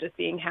prayer, just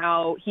seeing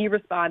how he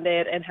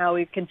responded and how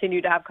we've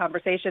continued to have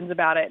conversations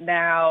about it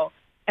now.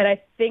 And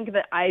I think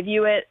that I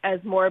view it as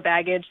more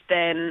baggage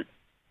than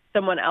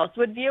someone else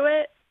would view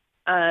it.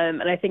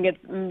 And I think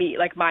it's me,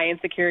 like my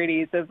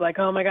insecurities of like,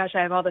 oh my gosh,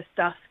 I have all this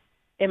stuff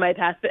in my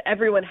past, but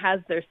everyone has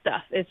their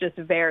stuff. It just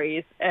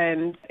varies.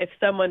 And if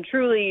someone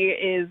truly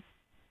is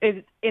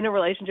in a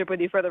relationship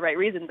with you for the right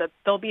reasons, that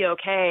they'll be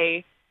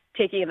okay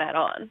taking that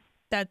on.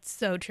 That's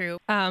so true.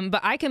 But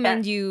I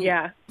commend you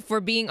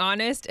for being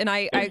honest. And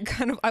I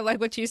like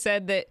what you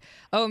said that,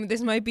 oh,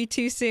 this might be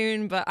too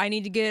soon, but I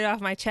need to get it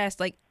off my chest.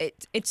 Like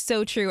it's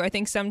so true. I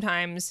think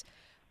sometimes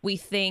we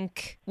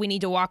think we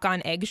need to walk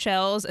on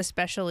eggshells,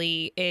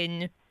 especially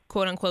in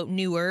quote unquote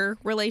newer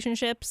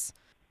relationships,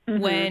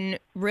 when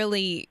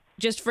really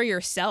just for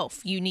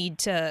yourself, you need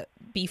to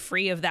be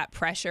free of that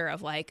pressure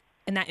of like,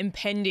 and that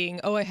impending,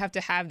 oh, I have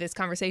to have this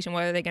conversation.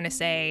 What are they going to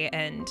say?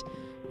 And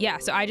yeah,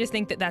 so I just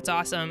think that that's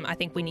awesome. I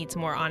think we need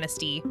some more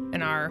honesty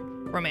in our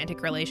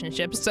romantic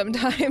relationships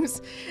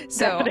sometimes.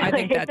 So definitely. I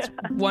think that's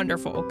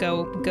wonderful.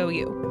 Go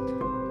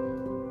you.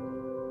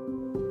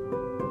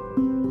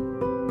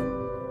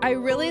 I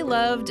really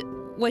loved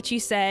what you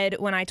said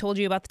when I told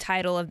you about the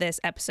title of this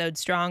episode,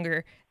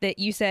 Stronger, that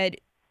you said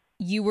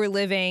you were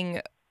living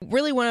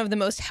really one of the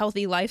most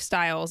healthy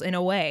lifestyles in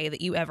a way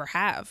that you ever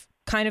have.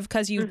 Kind of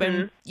because you've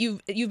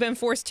been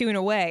forced to in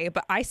a way,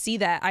 but I see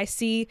that. I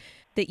see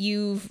that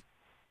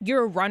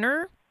you're a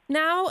runner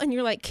now and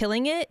you're like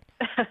killing it.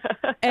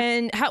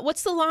 And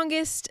what's the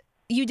longest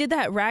you did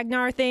that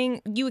Ragnar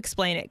thing? You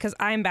explain it, because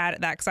I'm bad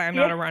at that because I'm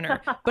not a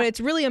runner. But it's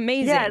really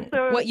amazing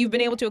what you've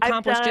been able to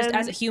accomplish just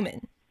as a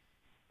human.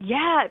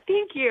 Yeah,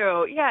 thank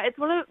you. Yeah, it's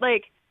one of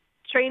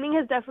training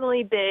has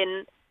definitely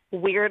been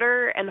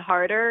weirder and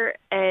harder,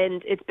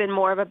 and it's been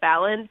more of a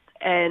balance,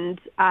 and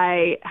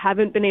I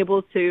haven't been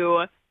able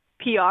to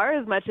PR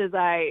as much as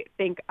I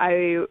think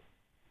as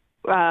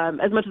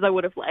much as I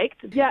would have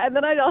liked. Yeah, and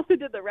then I also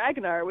did the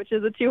Ragnar, which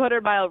is a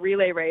 200-mile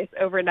relay race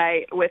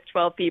overnight with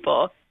 12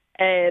 people,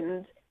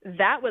 and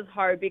that was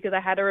hard because I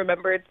had to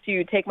remember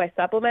to take my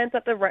supplements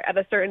at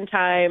a certain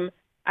time.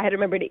 I had to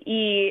remember to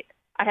eat.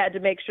 I had to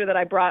make sure that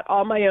I brought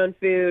all my own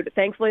food.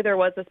 Thankfully, there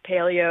was this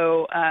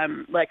paleo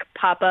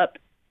pop-up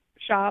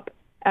shop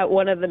at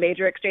one of the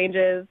major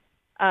exchanges.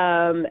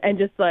 And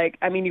just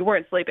you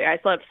weren't sleeping. I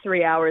slept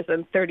 3 hours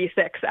and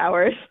 36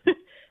 hours.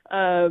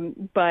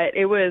 But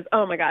it was,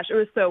 oh my gosh, it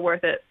was so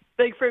worth it.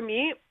 For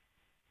me,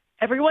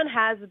 everyone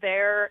has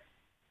their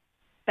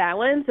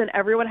balance and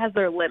everyone has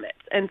their limits.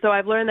 And so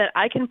I've learned that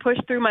I can push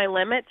through my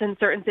limits in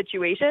certain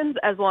situations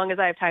as long as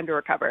I have time to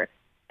recover.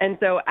 And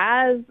so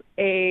as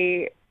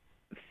a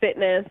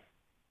fitness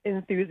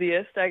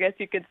enthusiast, I guess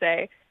you could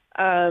say,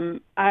 I'm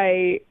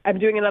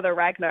doing another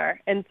Ragnar,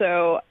 and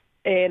so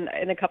in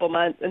a couple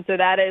months, and so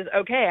that is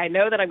okay. I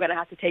know that I'm going to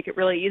have to take it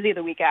really easy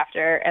the week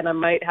after, and I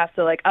might have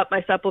to up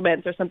my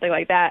supplements or something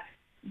like that.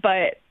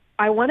 But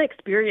I want to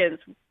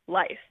experience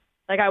life.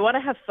 I want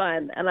to have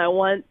fun, and I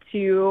want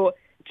to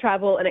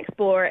travel and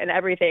explore and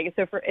everything.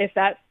 So if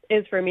that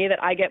is for me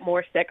that I get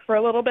more sick for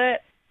a little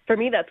bit, for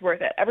me that's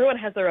worth it. Everyone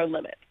has their own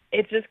limits.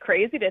 It's just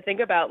crazy to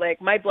think about.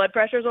 My blood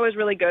pressure is always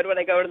really good when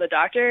I go to the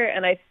doctor,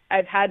 and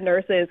I've had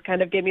nurses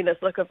kind of give me this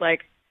look of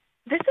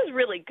this is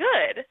really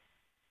good.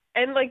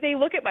 And they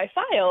look at my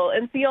file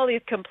and see all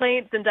these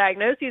complaints and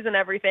diagnoses and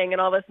everything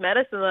and all this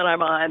medicine that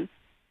I'm on.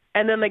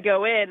 And then they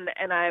go in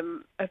and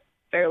I'm a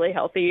fairly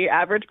healthy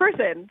average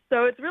person.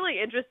 So it's really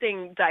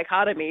interesting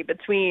dichotomy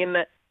between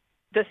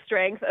the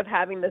strength of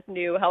having this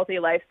new healthy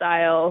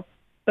lifestyle,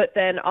 but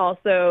then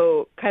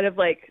also kind of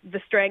the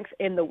strength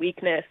in the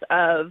weakness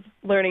of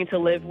learning to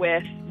live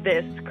with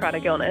this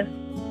chronic illness.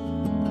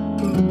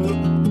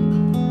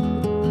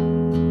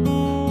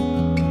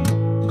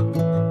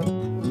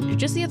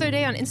 Just the other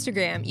day on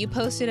Instagram, you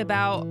posted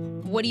about,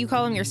 what do you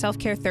call them, your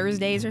self-care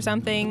Thursdays or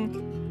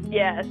something?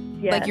 Yes.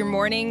 Your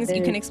mornings.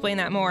 You can explain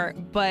that more.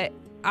 But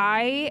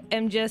I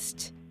am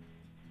just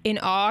in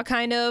awe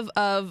kind of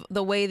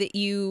the way that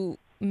you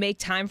make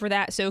time for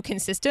that so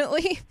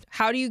consistently.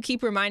 How do you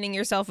keep reminding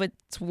yourself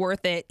it's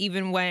worth it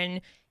even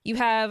when you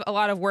have a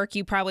lot of work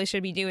you probably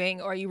should be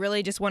doing, or you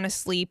really just want to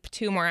sleep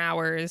 2 more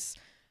hours,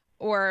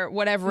 or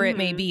whatever it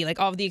may be,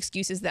 all of the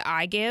excuses that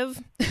I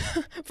give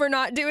for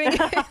not doing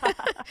it.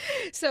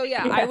 So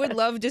yeah, I would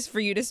love just for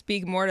you to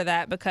speak more to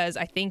that, because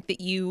I think that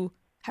you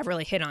have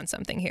really hit on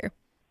something here.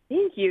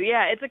 Thank you.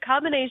 Yeah, it's a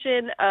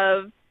combination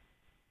of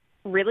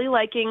really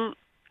liking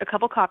a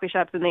couple coffee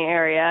shops in the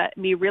area,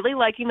 me really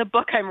liking the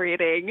book I'm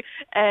reading,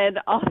 and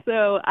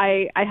also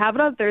I have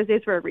it on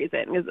Thursdays for a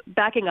reason. Because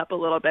backing up a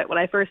little bit, when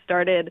I first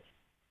started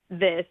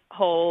this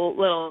whole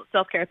little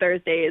self-care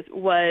Thursdays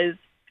was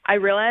I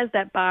realized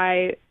that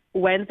by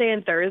Wednesday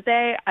and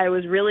Thursday, I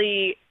was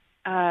really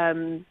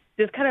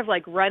just kind of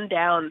run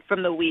down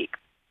from the week.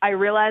 I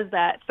realized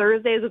that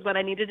Thursdays was when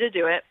I needed to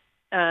do it,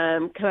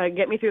 kind of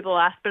get me through the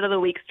last bit of the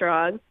week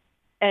strong.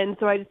 And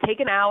so I just take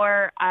an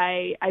hour,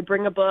 I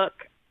bring a book,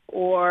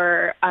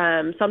 or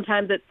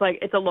sometimes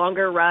it's a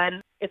longer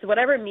run. It's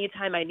whatever me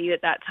time I need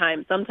at that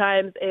time.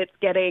 Sometimes it's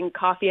getting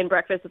coffee and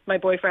breakfast with my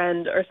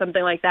boyfriend or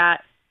something like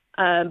that.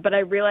 But I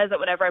realize that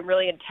whenever I'm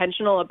really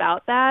intentional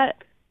about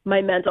that, my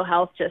mental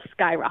health just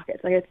skyrockets.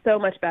 It's so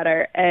much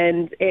better.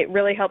 And it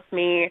really helps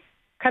me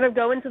kind of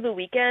go into the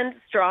weekend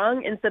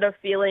strong instead of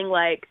feeling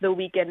like the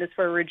weekend is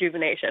for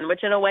rejuvenation,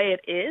 which in a way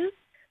it is,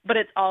 but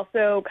it's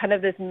also kind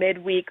of this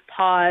midweek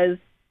pause,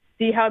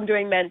 see how I'm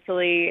doing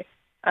mentally,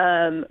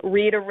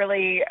 read a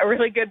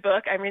really good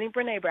book. I'm reading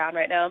Brené Brown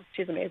right now.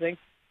 She's amazing.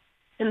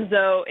 And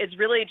so it's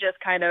really just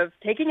kind of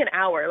taking an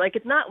hour.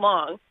 It's not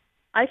long.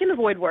 I can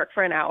avoid work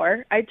for an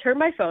hour. I turn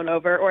my phone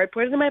over or I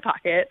put it in my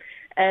pocket,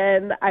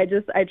 and I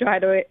try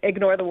to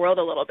ignore the world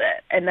a little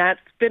bit. And that's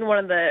been one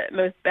of the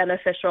most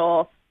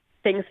beneficial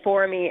things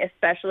for me,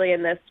 especially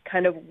in this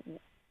kind of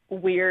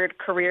weird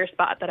career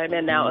spot that I'm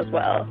in now as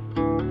well.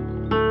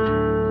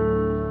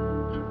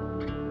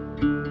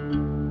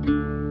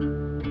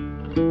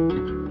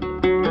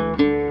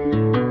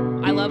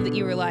 I love that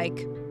you were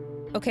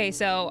okay,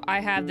 so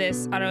I have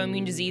this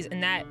autoimmune disease,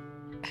 and that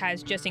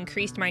has just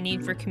increased my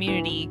need for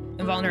community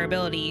and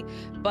vulnerability.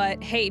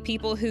 But hey,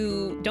 people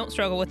who don't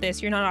struggle with this,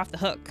 you're not off the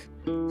hook.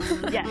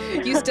 Yeah.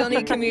 You still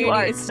need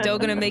community. It's still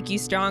going to make you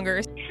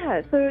stronger.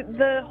 Yeah, so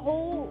the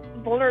whole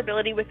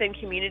vulnerability within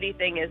community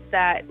thing is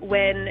that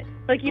when,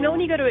 like, when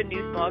you go to a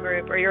new small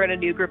group or you're in a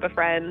new group of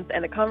friends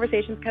and the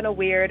conversation's kind of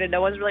weird and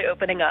no one's really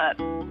opening up.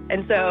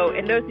 And so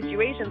in those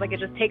situations, like, it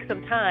just takes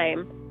some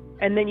time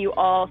and then you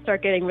all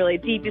start getting really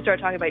deep. You start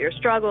talking about your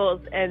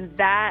struggles, and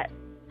that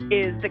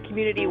is the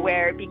community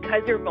where,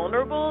 because you're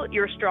vulnerable,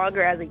 you're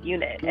stronger as a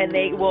unit, and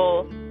they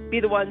will be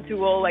the ones who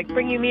will, like,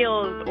 bring you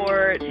meals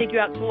or take you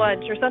out to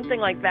lunch or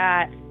something like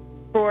that.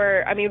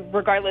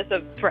 Regardless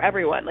of, for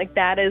everyone, like,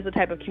 that is the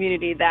type of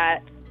community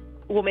that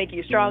will make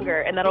you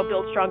stronger, and that'll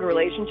build stronger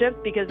relationships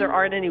because there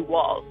aren't any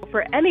walls.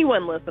 For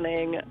anyone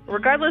listening,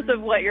 regardless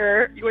of what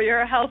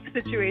your health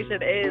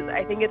situation is,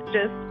 I think I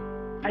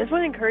just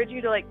want to encourage you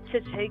to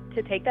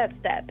take that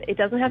step. It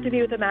doesn't have to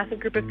be with a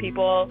massive group of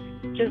people.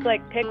 Just,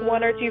 like, pick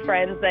one or two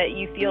friends that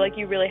you feel like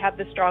you really have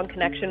this strong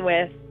connection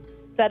with.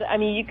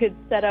 You could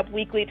set up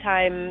weekly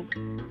time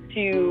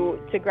to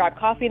grab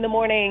coffee in the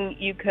morning.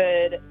 You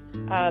could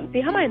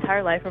see how my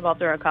entire life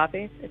revolves around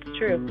coffee. It's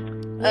true.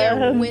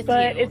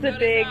 But it's a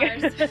big,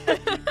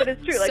 but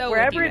it's true. Like, so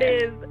wherever it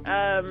is,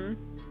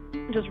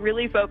 just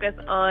really focus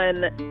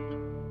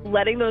on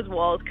letting those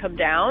walls come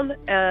down,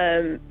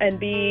 and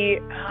be,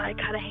 I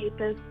kind of hate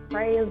this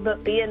phrase,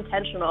 but be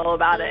intentional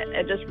about it.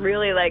 And just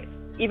really, like,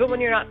 even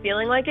when you're not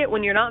feeling like it,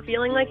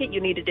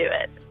 you need to do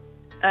it.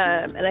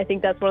 And I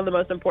think that's one of the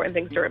most important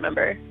things to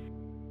remember.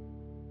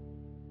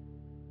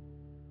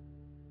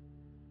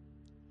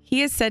 He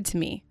has said to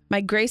me,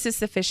 "My grace is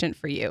sufficient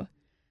for you,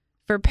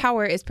 for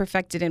power is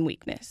perfected in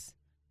weakness.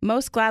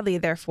 Most gladly,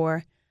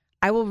 therefore,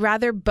 I will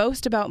rather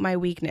boast about my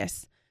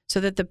weakness, so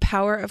that the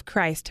power of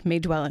Christ may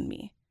dwell in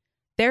me.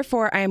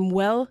 Therefore, I am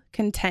well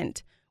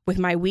content with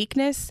my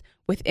weakness,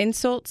 with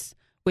insults,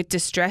 with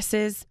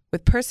distresses,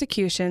 with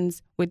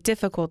persecutions, with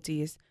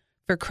difficulties,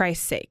 for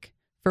Christ's sake.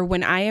 For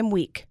when I am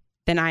weak,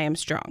 then I am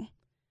strong."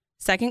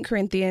 2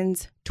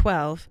 Corinthians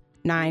 12,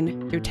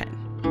 9 through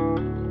 10.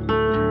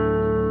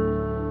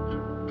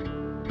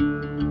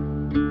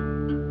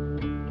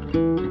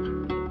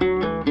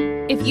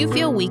 If you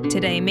feel weak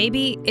today,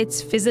 maybe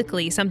it's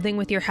physically something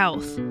with your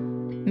health.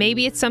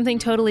 Maybe it's something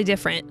totally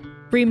different.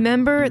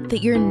 Remember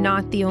that you're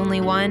not the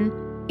only one.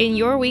 In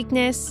your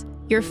weakness,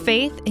 your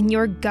faith in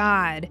your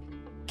God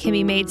can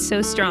be made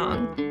so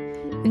strong.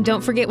 And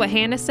don't forget what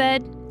Hannah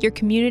said, your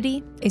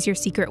community is your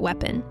secret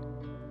weapon.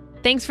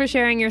 Thanks for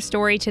sharing your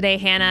story today,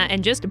 Hannah,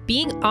 and just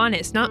being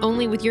honest, not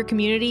only with your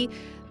community,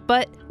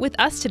 but with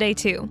us today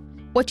too.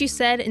 What you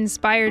said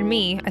inspired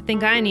me. I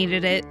think I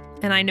needed it,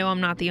 and I know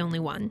I'm not the only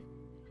one.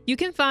 You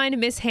can find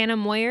Miss Hannah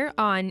Moyer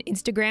on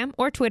Instagram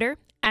or Twitter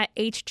at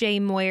HJ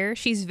Moyer.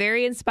 She's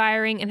very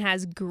inspiring and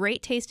has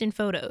great taste in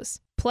photos.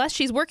 Plus,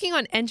 she's working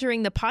on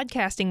entering the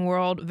podcasting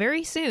world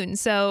very soon,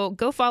 so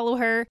go follow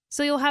her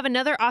so you'll have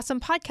another awesome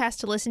podcast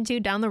to listen to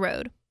down the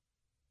road.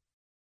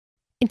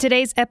 In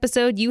today's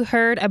episode, you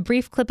heard a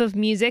brief clip of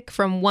music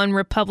from One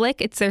Republic.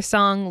 It's their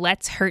song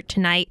Let's Hurt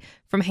Tonight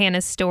from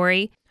Hannah's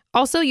story.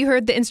 Also, you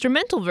heard the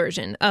instrumental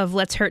version of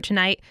Let's Hurt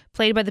Tonight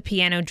played by the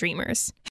Piano Dreamers.